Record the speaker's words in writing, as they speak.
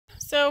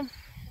So,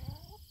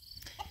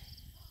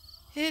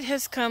 it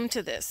has come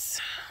to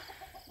this.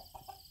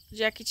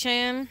 Jackie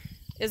Chan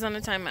is on a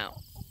timeout.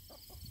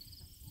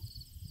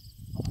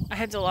 I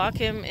had to lock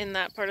him in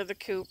that part of the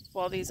coop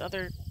while these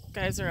other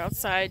guys are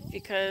outside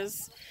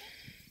because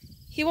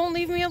he won't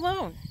leave me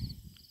alone.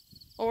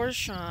 Or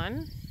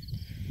Sean.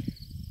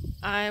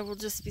 I will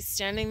just be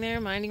standing there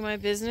minding my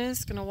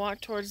business, gonna walk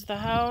towards the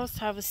house,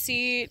 have a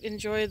seat,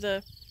 enjoy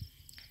the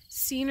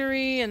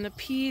scenery and the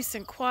peace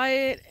and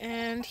quiet,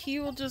 and he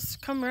will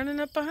just come running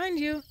up behind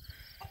you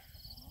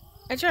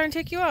and try and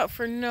take you out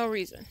for no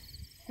reason.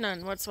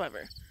 None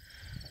whatsoever.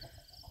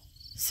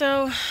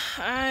 So,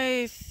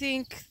 I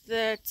think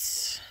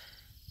that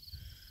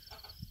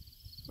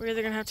we're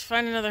either going to have to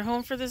find another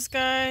home for this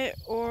guy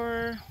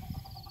or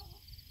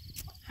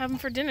have him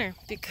for dinner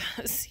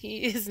because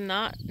he is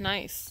not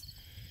nice.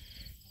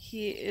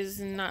 He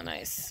is not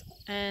nice.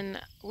 And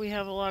we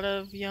have a lot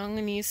of young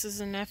nieces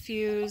and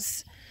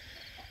nephews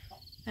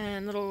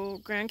and little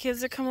grandkids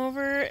that come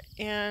over,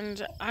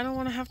 and I don't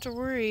want to have to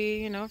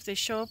worry, if they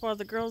show up while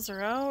the girls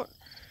are out,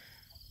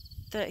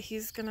 that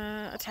he's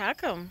gonna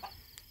attack them.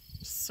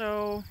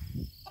 So,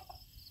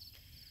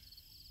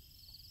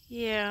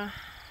 yeah,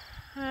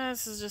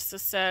 this is just a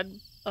sad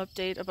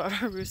update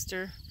about our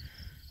rooster.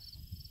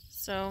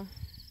 So,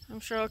 I'm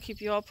sure I'll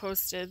keep you all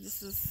posted.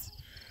 This is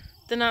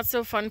the not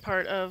so fun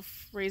part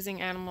of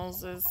raising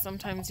animals, is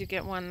sometimes you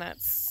get one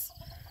that's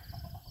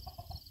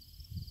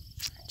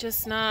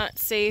just not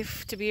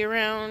safe to be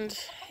around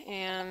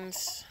and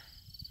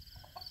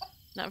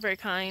not very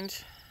kind.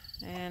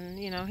 And,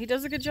 he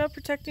does a good job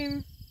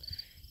protecting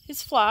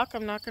his flock.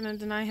 I'm not going to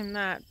deny him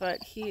that,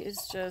 but he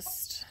is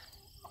just...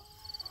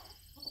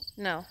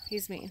 No,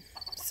 he's mean.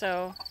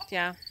 So,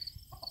 yeah.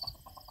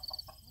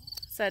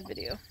 Sad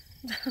video.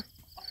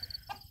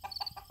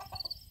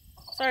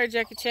 Sorry,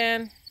 Jackie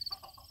Chan.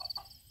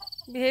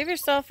 Behave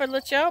yourself, I'd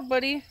let you out,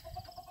 buddy.